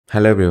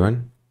Hello everyone.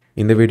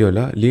 இந்த வீடியோவில்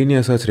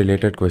linear search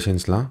related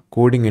கொஷின்ஸ்லாம்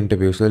coding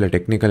இன்டர்வியூஸில் இல்லை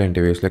டெக்னிக்கல்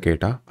இன்டர்வியூஸில்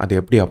கேட்டால் அதை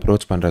எப்படி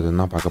அப்ரோச்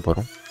பண்ணுறதுன்னு தான் பார்க்க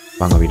போகிறோம்.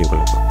 வாங்க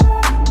வீடியோக்குள்ள போகலாம்.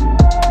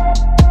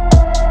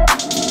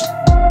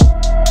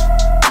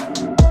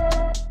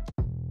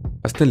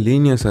 ஃபஸ்ட்டு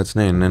லீனியர்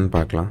சர்ச்னால் என்னென்னு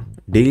பார்க்கலாம்.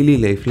 டெய்லி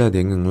லைஃப்பில்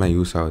அது எங்கெங்கெல்லாம்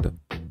யூஸ் ஆகுது.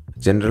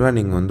 ஜென்ரலாக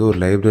நீங்கள் ஒரு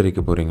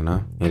லைப்ரரிக்கு போகிறீங்கன்னா,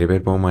 நிறைய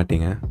பேர் போக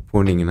மாட்டீங்க,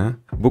 போனீங்கன்னா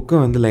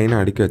புக்கை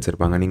லைனாக அடுக்கி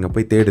வச்சுருப்பாங்க. நீங்கள்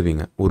போய்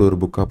தேடுவீங்க, ஒரு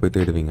புக்காக போய்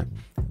தேடுவீங்க.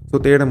 ஸோ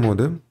தேடும்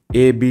போது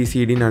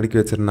ஏபிசிடின்னு அடுக்கி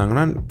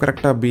வச்சுருந்தாங்கன்னா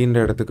கரெக்டாக பின்ற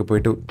இடத்துக்கு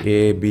போய்ட்டு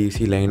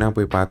ஏபிசி லைனாக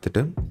போய்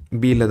பார்த்துட்டு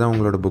பியில் தான்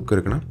உங்களோட புக்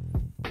இருக்குன்னா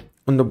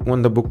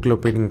அந்த புக்கில்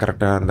போய் நீங்கள்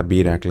கரெக்டாக அந்த பி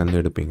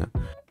ரேக்லேருந்து எடுப்பீங்க.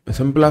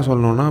 சிம்பிளாக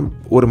சொல்லணுன்னா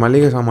ஒரு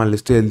மளிகை சாமான்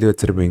லிஸ்ட்டு எழுதி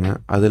வச்சுருப்பீங்க.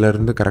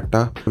 அதிலேருந்து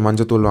கரெக்டாக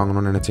மஞ்சத்தூள்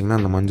வாங்கணும்னு நினச்சிங்கன்னா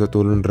அந்த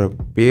மஞ்சத்தூள்ன்ற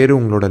பேர்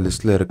உங்களோட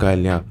லிஸ்ட்டில் இருக்கா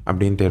இல்லையா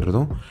அப்படின்னு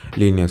தேடுறதும்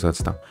லீனியர்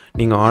சர்ச் தான்.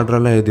 நீங்கள்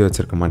ஆர்டரெல்லாம் எழுதி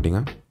வச்சுருக்க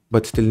மாட்டீங்க,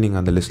 பட் ஸ்டில்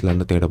நீங்கள் அந்த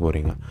லிஸ்ட்லேருந்து தேட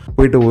போகிறீங்க.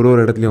 போய்ட்டு ஒரு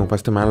இடத்துலையும்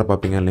ஃபஸ்ட்டு மேலே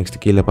பார்ப்பீங்க,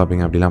 நெக்ஸ்ட் கீழே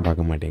பார்ப்பீங்க, அப்படிலாம்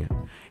பார்க்க மாட்டீங்க.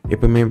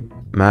 எப்போவுமே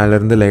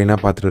மேலேருந்து லைனாக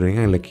பார்த்துட்டு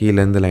வருவீங்க, இல்லை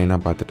கீழேருந்து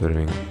லைனாக பார்த்துட்டு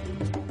வருவீங்க.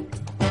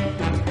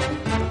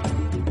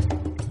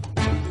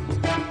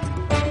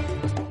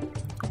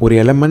 ஒரு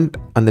எலமெண்ட்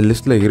அந்த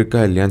லிஸ்ட்டில்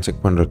இருக்கா இல்லையான்னு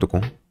செக்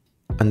பண்ணுறதுக்கும்,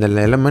 அந்த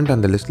எலமெண்ட்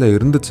அந்த லிஸ்ட்டில்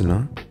இருந்துச்சுன்னா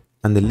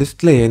அந்த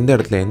லிஸ்ட்டில் எந்த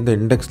இடத்துல எந்த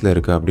இண்டெக்ஸில்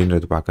இருக்குது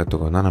அப்படின்றது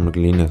பார்க்கறதுக்கும் தான் நமக்கு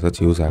லீனியர்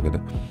சர்ச் யூஸ் ஆகுது.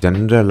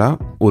 ஜென்ரலாக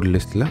ஒரு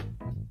லிஸ்ட்டில்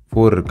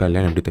 4 இருக்கா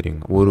இல்லையான்னு எப்படி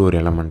தெரியுங்க? ஒரு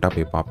எலமெண்ட்டாக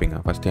போய் பார்ப்பீங்க.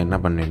 ஃபஸ்ட்டு என்ன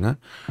பண்ணுவீங்க,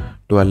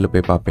 12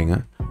 போய் பார்ப்பீங்க.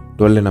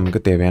 12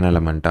 நமக்கு தேவையான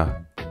எலமெண்ட்டா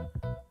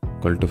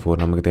 =4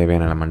 நமக்கு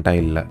தேவையான எலமெண்ட்டா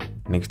இல்லை.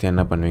 நெக்ஸ்ட்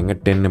என்ன பண்ணுவீங்க,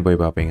 10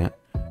 போய் பார்ப்பீங்க.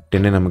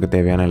 10 நமக்கு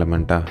தேவையான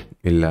எலமெண்ட்டா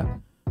இல்லை.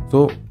 ஸோ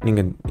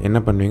நீங்கள் என்ன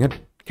பண்ணுவீங்க,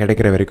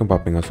 கிடைக்கிற வரைக்கும்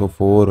பார்ப்பீங்க. ஸோ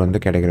 4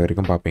 கிடைக்கிற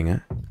வரைக்கும் பார்ப்பீங்க.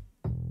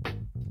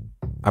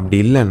 அப்படி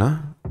இல்லைன்னா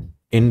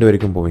எண்டு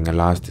வரைக்கும் போவீங்க.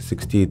 லாஸ்ட்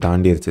 60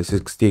 தாண்டிடுச்சு,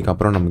 60க்கு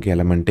அப்புறம் நமக்கு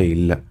எலமெண்ட்டே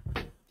இல்லை,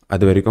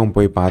 அது வரைக்கும்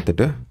போய்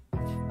பார்த்துட்டு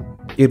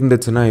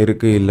இருந்துச்சுன்னா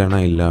இருக்குது, இல்லைனா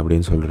இல்லை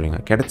அப்படின்னு சொல்லுறீங்க.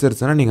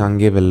 கிடச்சிருச்சுன்னா நீங்கள்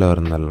அங்கேயே வெளில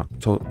வந்துடலாம்.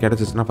 ஸோ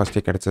கிடச்சிருச்சுன்னா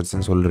ஃபஸ்ட்டே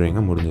கிடச்சிருச்சுன்னு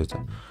சொல்லுறீங்க, முடிஞ்சிச்சு.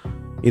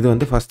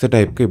 இது ஃபஸ்ட்டு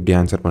டைப்புக்கு இப்படி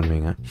ஆன்சர்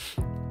பண்ணுவீங்க.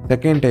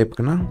 செகண்ட்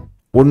டைப்புக்குன்னா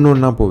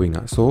ஒன்றா போவீங்க.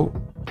 ஸோ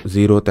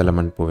 0th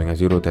எலமெண்ட் போவீங்க.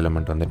 0th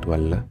element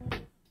 12.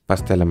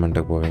 ஃபஸ்ட்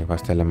எலமெண்ட்டுக்கு போவீங்க.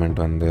 First element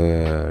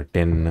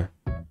 10.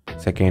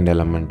 Second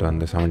element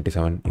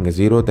 77. இங்கே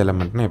 0th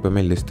எலமெண்ட்னா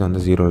எப்போவுமே லிஸ்ட்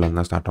 0லேருந்து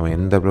தான் ஸ்டார்ட் ஆகும்.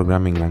 எந்த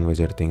ப்ரோக்ராமிங்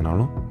லாங்குவேஜ்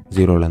எடுத்திங்கனாலும்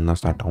 0லேருந்து தான்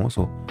ஸ்டார்ட் ஆகும்.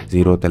 ஸோ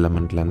 0th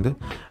எலமெண்ட்லேருந்து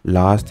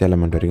லாஸ்ட்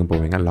எலமெண்ட் வரைக்கும்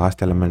போவீங்க.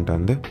 லாஸ்ட்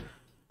எலமெண்ட்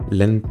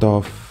லென்த்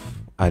ஆஃப்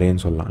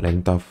அரேன்னு சொல்லலாம்.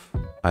 லென்த் ஆஃப்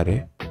அரே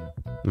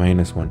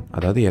 -1,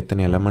 அதாவது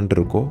எத்தனை எலமெண்ட்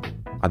இருக்கோ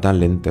அதான்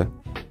லென்த்து.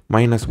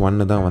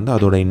 -1 தான்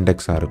அதோட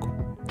இண்டெக்ஸாக இருக்கும்.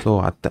 ஸோ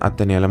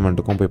அத்தனை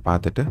எலமெண்ட்டுக்கும் போய்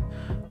பார்த்துட்டு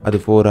அது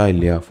 4ஆ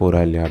இல்லையா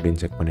அப்படின்னு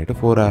செக் பண்ணிவிட்டு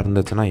 4ஆ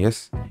இருந்துச்சுன்னா எஸ்,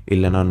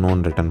 இல்லைனா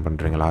நோன் ரிட்டர்ன்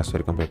பண்ணுறீங்க. லாஸ்ட்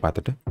வரைக்கும் போய்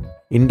பார்த்துட்டு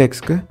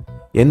இண்டெக்ஸ்க்கு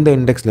எந்த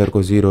இண்டெக்ஸில்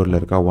இருக்கோ, 0ல்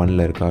இருக்கா,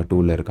 1ல் இருக்கா,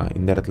 2ல் இருக்கா.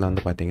 இந்த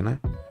இடத்துல பார்த்தீங்கன்னா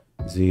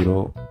 0,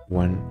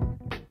 1,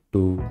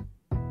 2,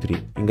 3.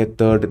 இங்கே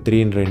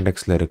 3ன்ற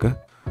இண்டெக்ஸில் இருக்குது.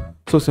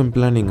 ஸோ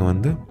சிம்பிளாக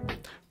நீங்கள்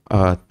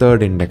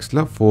தேர்ட்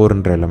இண்டெக்ஸில்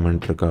 4ன்ற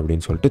எலமெண்ட் இருக்குது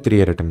அப்படின்னு சொல்லிட்டு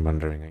 3 ரிட்டர்ன்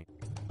பண்ணுறீங்க.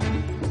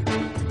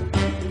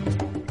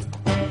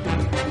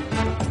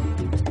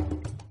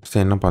 ஸோ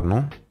என்ன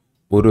பண்ணோம்,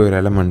 ஒரு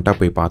எலமெண்ட்டாக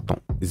போய்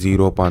பார்த்தோம்.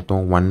 0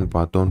 பார்த்தோம், 1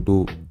 பார்த்தோம், 2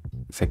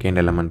 செகண்ட்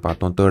எலமெண்ட்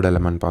பார்த்தோம், தேர்ட்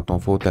எலமெண்ட்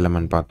பார்த்தோம், 4th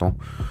எலமெண்ட் பார்த்தோம்.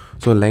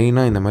 ஸோ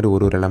லைனாக இந்த மாதிரி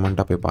ஒரு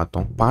எலமெண்ட்டாக போய்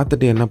பார்த்தோம்.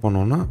 பார்த்துட்டு என்ன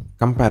பண்ணோன்னா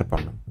கம்பேர்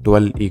பண்ணோம்.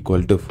 12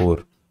 = 4,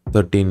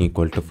 13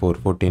 = 4,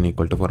 14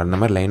 = 4, அந்த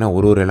மாதிரி லைனாக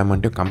ஒரு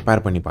எலமெண்ட்டையும்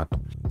கம்பேர் பண்ணி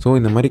பார்த்தோம். ஸோ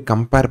இந்த மாதிரி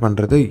கம்பேர்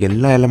பண்ணுறது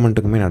எல்லா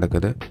எலமெண்ட்டுக்குமே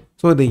நடக்குது.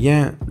 ஸோ இது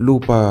ஏன்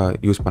லூப்பாக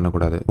யூஸ்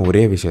பண்ணக்கூடாது?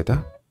 ஒரே விஷயத்த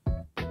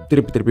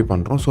திருப்பி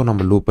பண்ணுறோம். ஸோ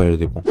நம்ம லூப்பை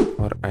எழுதிப்போம்.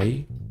 For I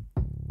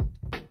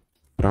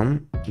from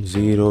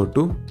 0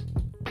 to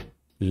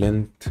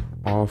length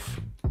of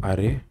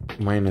array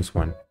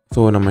 -1.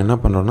 So நம்ம என்ன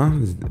பண்ணுறோன்னா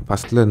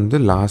ஃபஸ்ட்லேருந்து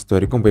லாஸ்ட்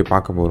வரைக்கும் போய்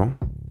பார்க்க போகிறோம்.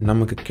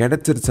 நமக்கு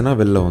கிடச்சிருச்சுன்னா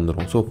வெளில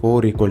வந்துடும். ஸோ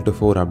 4 =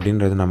 4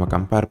 அப்படின்றது நம்ம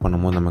கம்பேர்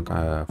பண்ணும்போது நமக்கு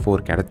 4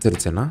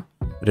 கிடச்சிருச்சுன்னா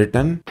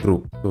return true.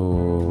 So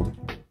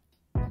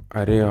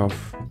array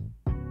of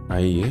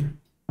I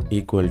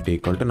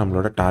 =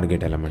 நம்மளோட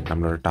டார்கெட்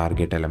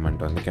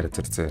எலமெண்ட்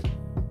கிடச்சிருச்சு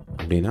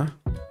அப்படின்னா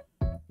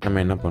நம்ம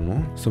என்ன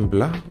பண்ணுவோம்,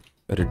 சிம்பிளாக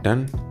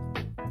ரிட்டர்ன்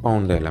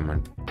ஃபவுண்ட்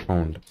எலமெண்ட்.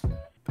 ஃபவுண்ட்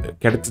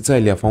கிடச்சிச்சா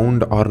இல்லையா,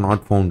 ஃபவுண்ட் ஆர்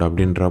நாட் ஃபவுண்ட்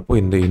அப்படின்றப்போ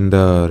இந்த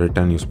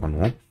ரிட்டர்ன் யூஸ்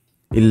பண்ணுவோம்.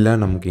 இல்லை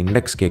நமக்கு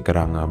இண்டெக்ஸ்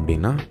கேட்குறாங்க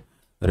அப்படின்னா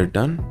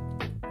ரிட்டர்ன்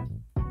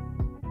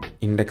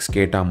இண்டெக்ஸ்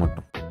கேட்டால்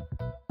மட்டும்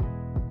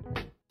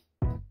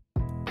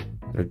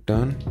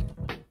ரிட்டர்ன்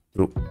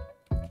ட்ரூ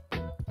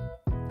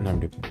நான்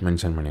அப்படி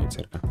மென்ஷன் பண்ணி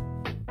வச்சுருக்கேன்.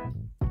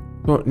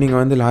 ஸோ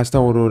நீங்கள்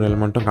லாஸ்ட்டாக ஒரு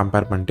எலமெண்ட்டும்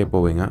கம்பேர் பண்ணிட்டே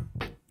போவீங்க.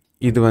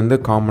 இது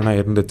காமனாக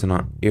இருந்துச்சுன்னா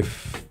இஃப்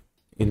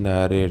இந்த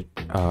அரே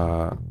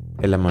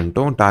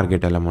எலமெண்ட்டும்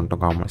டார்கெட்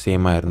எலமெண்ட்டும்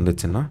சேமாக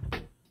இருந்துச்சுன்னா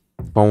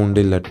ஃபவுண்ட்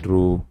இல்லை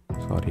ட்ரூ,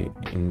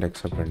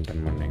 இண்டெக்ஸை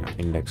ரிட்டர்ன்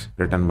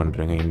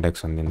பண்ணுறீங்க.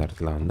 இண்டெக்ஸ் இந்த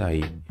இடத்துல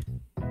I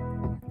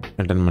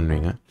ரிட்டர்ன்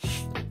பண்ணுவீங்க.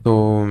 ஸோ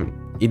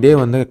இதே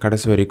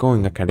கடைசி வரைக்கும்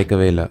இங்கே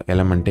கிடைக்கவே இல்லை,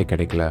 எலமெண்ட்டே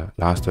கிடைக்கல.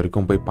 லாஸ்ட்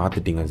வரைக்கும் போய்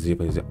பார்த்துட்டீங்க.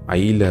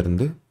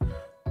 Iலேருந்து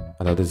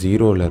அதாவது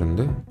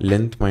 0லேருந்து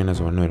லென்த்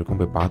 -1 வரைக்கும்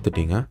போய்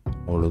பார்த்துட்டீங்க,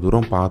 அவ்வளோ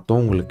தூரம்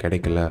பார்த்தோம் உங்களுக்கு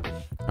கிடைக்கல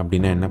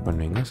அப்படின்னா என்ன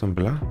பண்ணுவீங்க,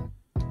 சிம்பிளாக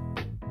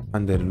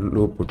அந்த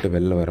லூப் விட்டு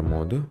வெளில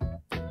வரும்போது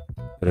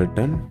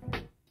ரிட்டன்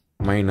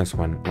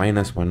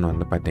 -1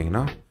 வந்து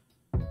பார்த்தீங்கன்னா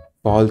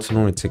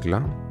ஃபால்ஸ்னும்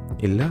வச்சுக்கலாம்,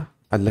 இல்லை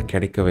அதில்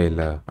கிடைக்கவே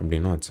இல்லை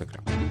அப்படின்னு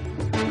வச்சுக்கலாம்.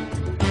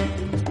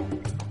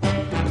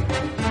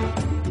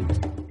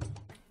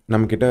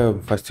 நம்மக்கிட்ட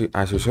ஃபஸ்ட்டு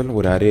ஆஸ் யூஷுவல்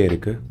ஒரு அரே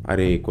இருக்குது.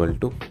 அரே ஈக்குவல்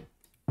டு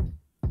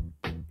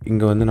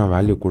இங்கே வந்து நான்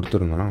வேல்யூ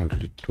கொடுத்துருந்தேன்னா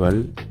ஆல்ரெடி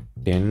 12,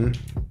 10,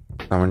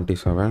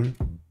 77,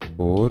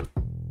 4,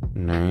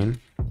 9,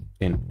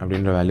 10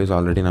 அப்படின்ற வேல்யூஸ்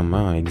ஆல்ரெடி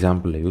நம்ம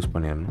எக்ஸாம்பிளில் யூஸ்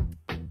பண்ணிடணும்.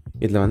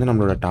 இதில் வந்து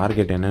நம்மளோட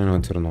டார்கெட் என்னென்னு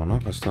வச்சுருந்தோம்னா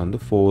ஃபஸ்ட்டு வந்து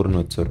 4ன்னு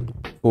வச்சுருந்தோம்.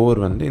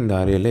 4 வந்து இந்த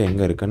அரேயில்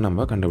எங்கே இருக்குதுன்னு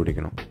நம்ம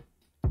கண்டுபிடிக்கணும்.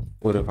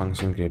 ஒரு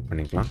ஃபங்க்ஷன் க்ரியேட்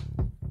பண்ணிக்கலாம்,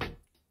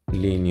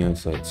 லீனியர்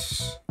சர்ச்.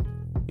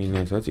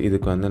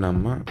 இதுக்கு வந்து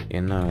நம்ம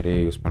என்ன அரே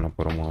யூஸ் பண்ண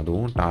போகிறோமோ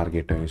அதுவும்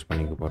டார்கெட்டை யூஸ்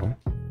பண்ணிக்க போகிறோம்.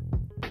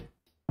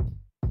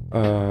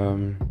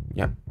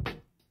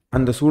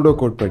 அந்த சூடோ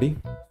கோட் படி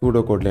சூடோ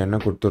கோட்டில் என்ன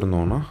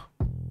கொடுத்துருந்தோன்னா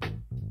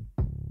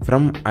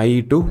from I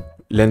to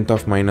length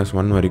of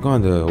 -1 வரைக்கும்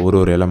அது ஒரு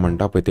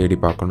எலமெண்ட்டாக போய் தேடி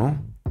பார்க்கணும்,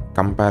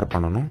 கம்பேர்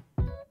பண்ணணும்,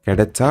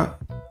 கிடைச்சா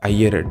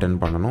ஐயை ரிட்டர்ன்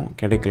பண்ணணும்,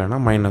 கிடைக்கலனா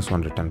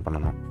 -1 ரிட்டர்ன்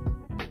பண்ணணும்.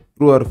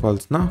 ட்ரூ ஆர்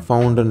ஃபால்ஸ்னால்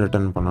ஃபவுண்டுன்னு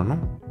ரிட்டர்ன்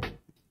பண்ணணும்,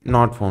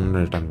 நாட்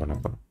ஃபவுண்டுன்னு ரிட்டர்ன் பண்ண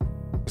போகிறோம்.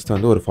 ஃபஸ்ட்டு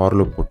வந்து ஒரு ஃபார்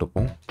லூப்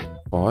போட்டுப்போம்.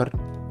 For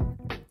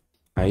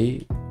I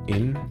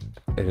in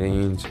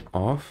range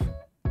of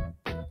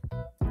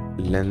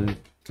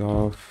length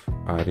of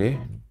array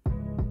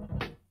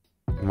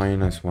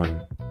 -1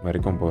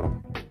 வரைக்கும் போகிறோம்.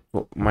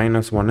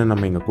 -1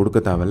 நம்ம இங்கே கொடுக்க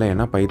தேவையில்லை,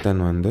 ஏன்னா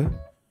பைத்தன் வந்து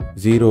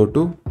 0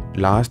 to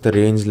லாஸ்ட்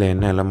ரேஞ்சில்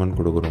என்ன எலமெண்ட்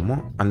கொடுக்குறோமோ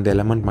அந்த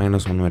எலமெண்ட்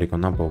 -1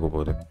 வரைக்கும் தான் போக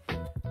போகுது.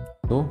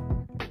 ஸோ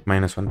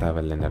 -1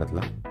 தேவையில்லை இந்த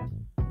இடத்துல.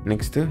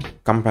 நெக்ஸ்ட்டு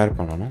கம்பேர்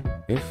பண்ணணும்.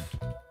 If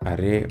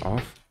array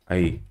of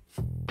I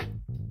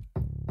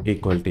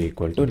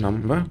equal to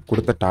நம்ம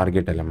கொடுத்த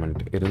டார்கெட்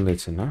எலமெண்ட்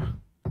இருந்துச்சுன்னா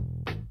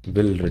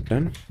will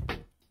return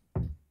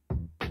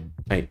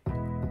I.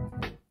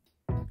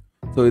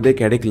 ஸோ இதே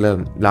கிடைக்கல,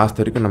 லாஸ்ட்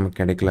வரைக்கும் நமக்கு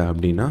கிடைக்கல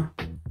அப்படின்னா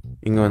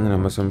இங்கே வந்து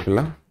நம்ம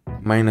சிம்பிளாக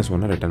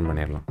 -1 ரிட்டர்ன்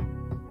பண்ணிடலாம்.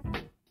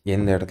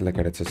 எந்த இடத்துல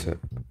கிடச்சிச்சு,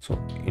 so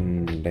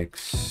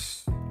index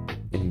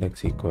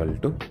equal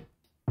to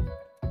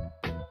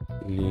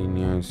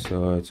linear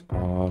search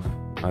of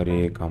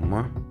array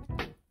comma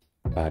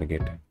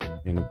target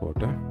என்ன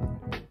போட்டு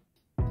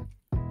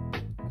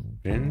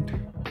print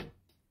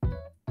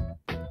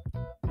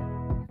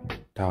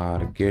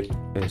target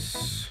is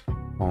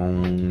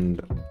found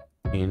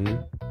in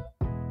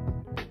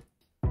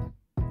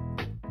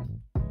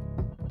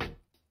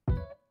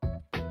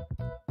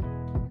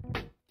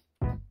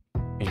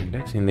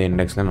index. இந்த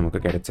இண்டெக்ஸில் நமக்கு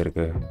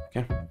கிடைச்சிருக்கு.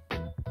 ஓகே,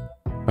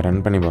 இப்போ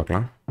ரன் பண்ணி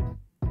பார்க்கலாம்.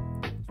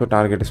 So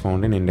target is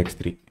found in index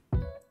 3.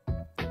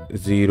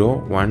 0,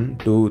 1,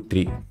 2,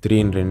 3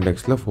 3ன்ற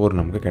இண்டெக்ஸில் 4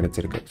 நமக்கு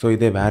கிடச்சிருக்கு. ஸோ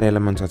இதே வேறு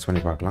எலமெண்ட் சர்ச்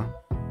பண்ணி பார்க்கலாம்.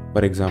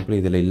 ஃபார் எக்ஸாம்பிள்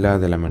இதில்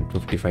இல்லாத எலமெண்ட்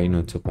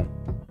 55ன்னு வச்சுப்போம்.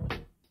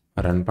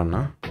 ரன்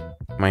பண்ணால்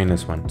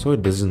 -1. So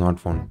this is not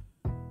found.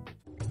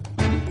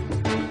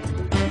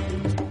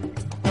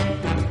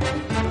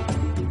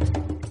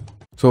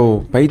 So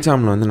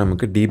பைச்சார்மில் வந்து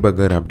நமக்கு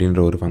டீபக்கர் அப்படின்ற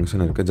ஒரு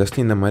ஃபங்க்ஷன் இருக்குது. ஜஸ்ட்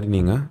இந்த மாதிரி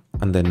நீங்கள்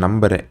அந்த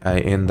நம்பரை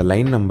இந்த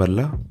லைன்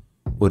நம்பரில்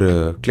ஒரு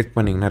கிளிக்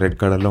பண்ணிங்கன்னா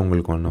ரெட் கலரில்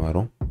உங்களுக்கு ஒன்று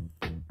வரும்.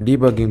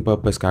 டீபக்கிங்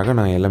பர்பஸ்க்காக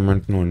நான்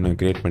எலமெண்ட்னு ஒன்று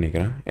க்ரியேட்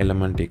பண்ணிக்கிறேன்.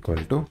 Element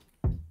equal to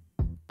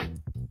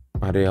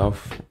array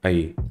of I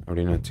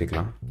அப்படின்னு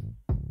வச்சுக்கலாம்.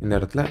 இந்த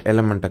இடத்துல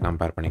எலமெண்ட்டை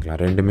கம்பேர் பண்ணிக்கலாம்,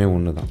 ரெண்டுமே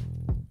ஒன்று தான்.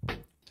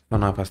 ஸோ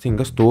நான் ஃபஸ்ட்டு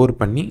இங்கே ஸ்டோர்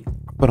பண்ணி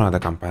அப்புறம் அதை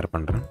கம்பேர்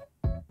பண்ணுறேன்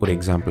ஒரு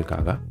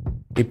எக்ஸாம்பிளுக்காக.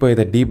 இப்போ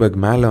இதை டீபக்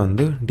மேலே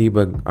வந்து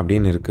டீபக்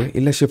அப்படின்னு இருக்குது,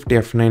 இல்லை ஷிஃப்ட்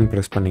F9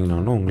 ப்ரெஸ்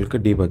பண்ணிங்கனாலும் உங்களுக்கு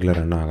டீபக்கில்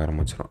ரன் ஆக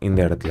ஆரம்பிச்சிடும். இந்த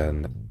இடத்துல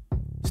இருந்து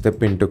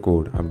ஸ்டெப் இன்ட்டு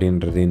கோட்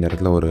அப்படின்றது இந்த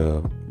இடத்துல ஒரு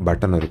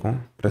பட்டன் இருக்கும்,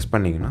 ப்ரெஸ்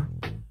பண்ணிங்கன்னா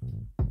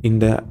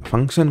இந்த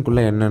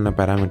ஃபங்க்ஷனுக்குள்ளே என்னென்ன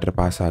பேராமீட்டர்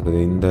பாஸ் ஆகுது,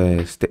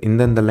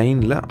 இந்தந்த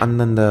லைனில்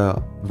அந்தந்த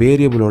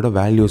வேரியபிளோட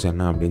வேல்யூஸ்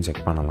என்ன அப்படின்னு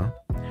செக் பண்ணலாம்.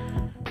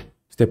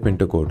 Step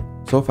into code.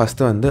 So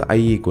first வந்து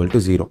I equal to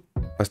 0.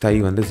 First I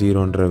வந்து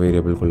 0ன்ற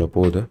வேரியபிள்குள்ளே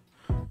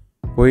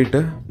போயிட்டு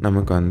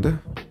நமக்கு வந்து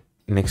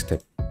நெக்ஸ்ட்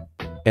ஸ்டெப்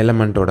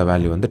எலமெண்ட்டோட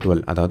வேல்யூ வந்து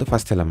 12, அதாவது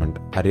ஃபஸ்ட் எலமெண்ட்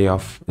அரே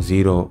ஆஃப்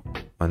 0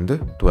 வந்து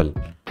 12.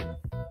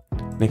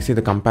 நெக்ஸ்ட்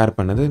இதை கம்பேர்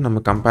பண்ணது,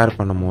 நம்ம கம்பேர்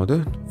பண்ணும் போது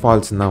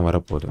ஃபால்ஸ்ன்னு தான்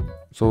வரப்போகுது.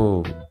 ஸோ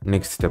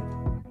நெக்ஸ்ட் ஸ்டெப்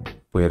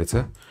போயிடுச்சு.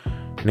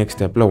 நெக்ஸ்ட்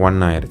ஸ்டெப்பில் 1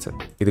 ஆயிடுச்சு.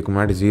 இதுக்கு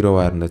முன்னாடி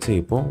 0வாக இருந்துச்சு,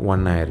 இப்போது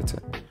 1 ஆயிடுச்சு.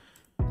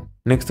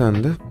 நெக்ஸ்ட்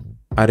வந்து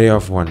அரே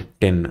ஆஃப் 1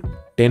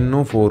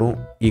 10ம் 4ம்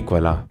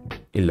ஈக்குவலா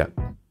இல்லை.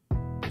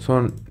 So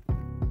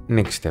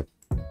next step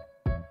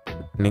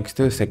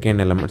next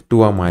second element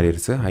 2ஆக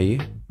மாறிடுச்சு I.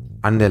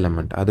 அந்த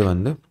எலமெண்ட் அது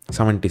வந்து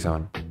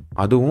 77,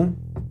 அதுவும்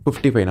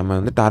 55. நம்ம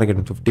வந்து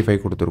டார்கெட் 55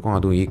 கொடுத்துருக்கோம்,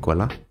 அதுவும்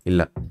ஈக்குவலாக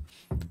இல்லை.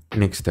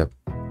 நெக்ஸ்ட் ஸ்டெப்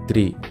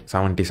 3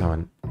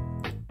 77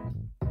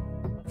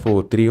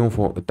 4 3ம்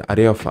 4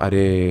 அரே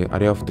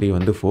ஆஃப் 3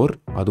 வந்து 4,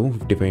 அதுவும்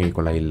 55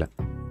 ஈக்குவலாக இல்லை.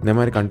 இந்த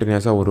மாதிரி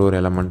கண்டினியூஸாக ஒரு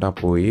எலமெண்ட்டாக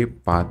போய்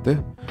பார்த்து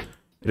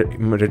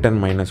ரிட்டன்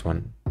 -1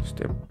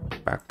 ஸ்டெப்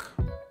பேக்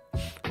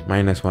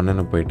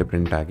 -1ன்னு போயிட்டு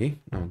பிரிண்ட் ஆகி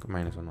நமக்கு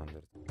 -1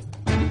 வந்துடுது.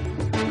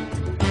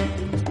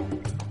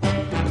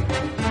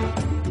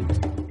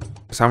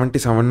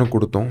 77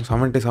 கொடுத்தோம்.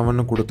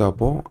 77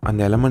 கொடுத்தப்போ அந்த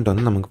எலமெண்ட்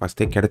வந்து நமக்கு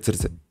ஃபஸ்ட்டே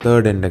கிடச்சிருச்சு.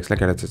 தேர்ட் இண்டெக்ஸில்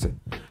கிடச்சிச்சு.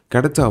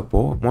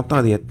 கிடச்சப்போ மொத்தம்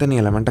அது எத்தனை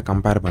எலமெண்ட்டை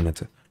கம்பேர்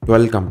பண்ணுச்சு?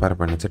 12 கம்பேர்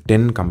பண்ணுச்சு,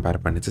 10 கம்பேர்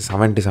பண்ணுச்சு,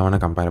 77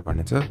 கம்பேர்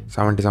பண்ணுச்சு.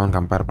 77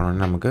 கம்பேர்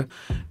பண்ணோன்னே நமக்கு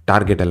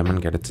டார்கெட்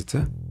எலமெண்ட் கிடச்சிச்சு,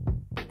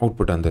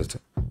 அவுட்புட் வந்துருச்சு.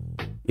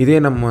 இதே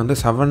நம்ம வந்து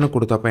 7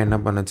 கொடுத்தப்போ என்ன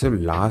பண்ணுச்சு?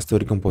 லாஸ்ட்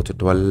வரைக்கும் போச்சு.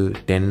 12,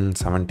 10,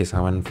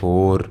 77,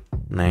 4,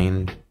 9,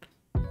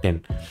 10.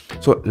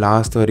 ஸோ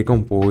லாஸ்ட்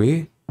வரைக்கும் போய்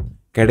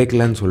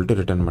கிடைக்கலன்னு சொல்லிட்டு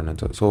ரிட்டர்ன்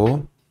பண்ணுச்சு. ஸோ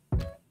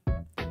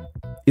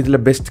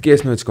இதில் பெஸ்ட்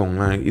கேஸ்னு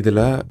வச்சுக்கோங்களேன்.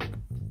 இதில்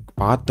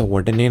பார்த்த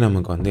உடனே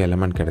நமக்கு வந்து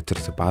எலமெண்ட்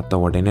கிடச்சிருச்சு. பார்த்த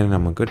உடனே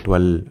நமக்கு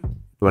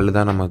 12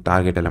 தான் நம்ம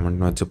டார்கெட்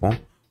எலமெண்ட்னு வச்சுப்போம்.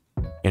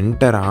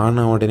 என்டர்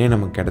ஆன உடனே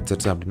நமக்கு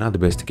கிடச்சிருச்சு அப்படின்னா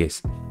அது பெஸ்ட் கேஸ்.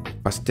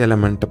 ஃபஸ்ட்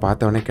எலமெண்ட்டை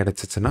பார்த்த உடனே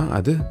கிடச்சிச்சுன்னா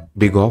அது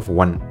big of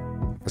 1.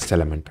 First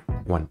element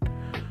 1.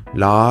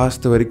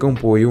 Last வரைக்கும்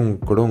போய்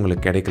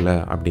உங்களுக்கு கிடைக்கல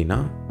அப்படின்னா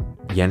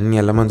n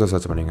எலமெண்ட்ஸை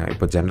சர்ச் பண்ணுங்க.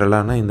 இப்போ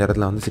ஜென்ரலானா இந்த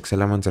இடத்துல வந்து 6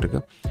 எலமெண்ட்ஸ்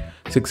இருக்குது.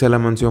 6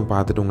 எலமெண்ட்ஸையும்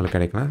பார்த்துட்டு உங்களுக்கு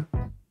கிடைக்கல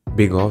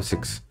பிக் ஆஃப்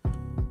 6.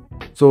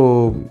 ஸோ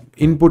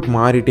இன்புட்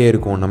மாறிட்டே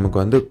இருக்கும், நமக்கு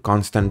வந்து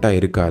கான்ஸ்டண்ட்டாக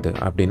இருக்காது.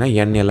 அப்படின்னா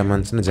n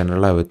எலமெண்ட்ஸ்னு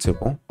ஜென்ரலாக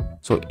வச்சுப்போம்.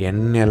 ஸோ n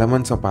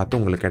எலமெண்ட்ஸை பார்த்து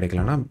உங்களுக்கு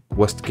கிடைக்கலன்னா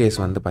ஒஸ்ட் கேஸ்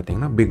வந்து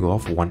பார்த்திங்கன்னா big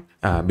of 1,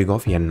 big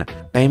of n.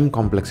 Time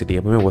complexity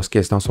எப்பவுமே ஒஸ்ட்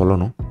கேஸ் தான்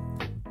சொல்லணும்.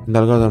 இந்த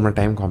அளவுக்கு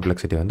டைம்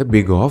காம்ப்ளெக்சிட்டி வந்து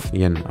பிக் ஆஃப்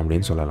n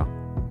அப்படின்னு சொல்லலாம்.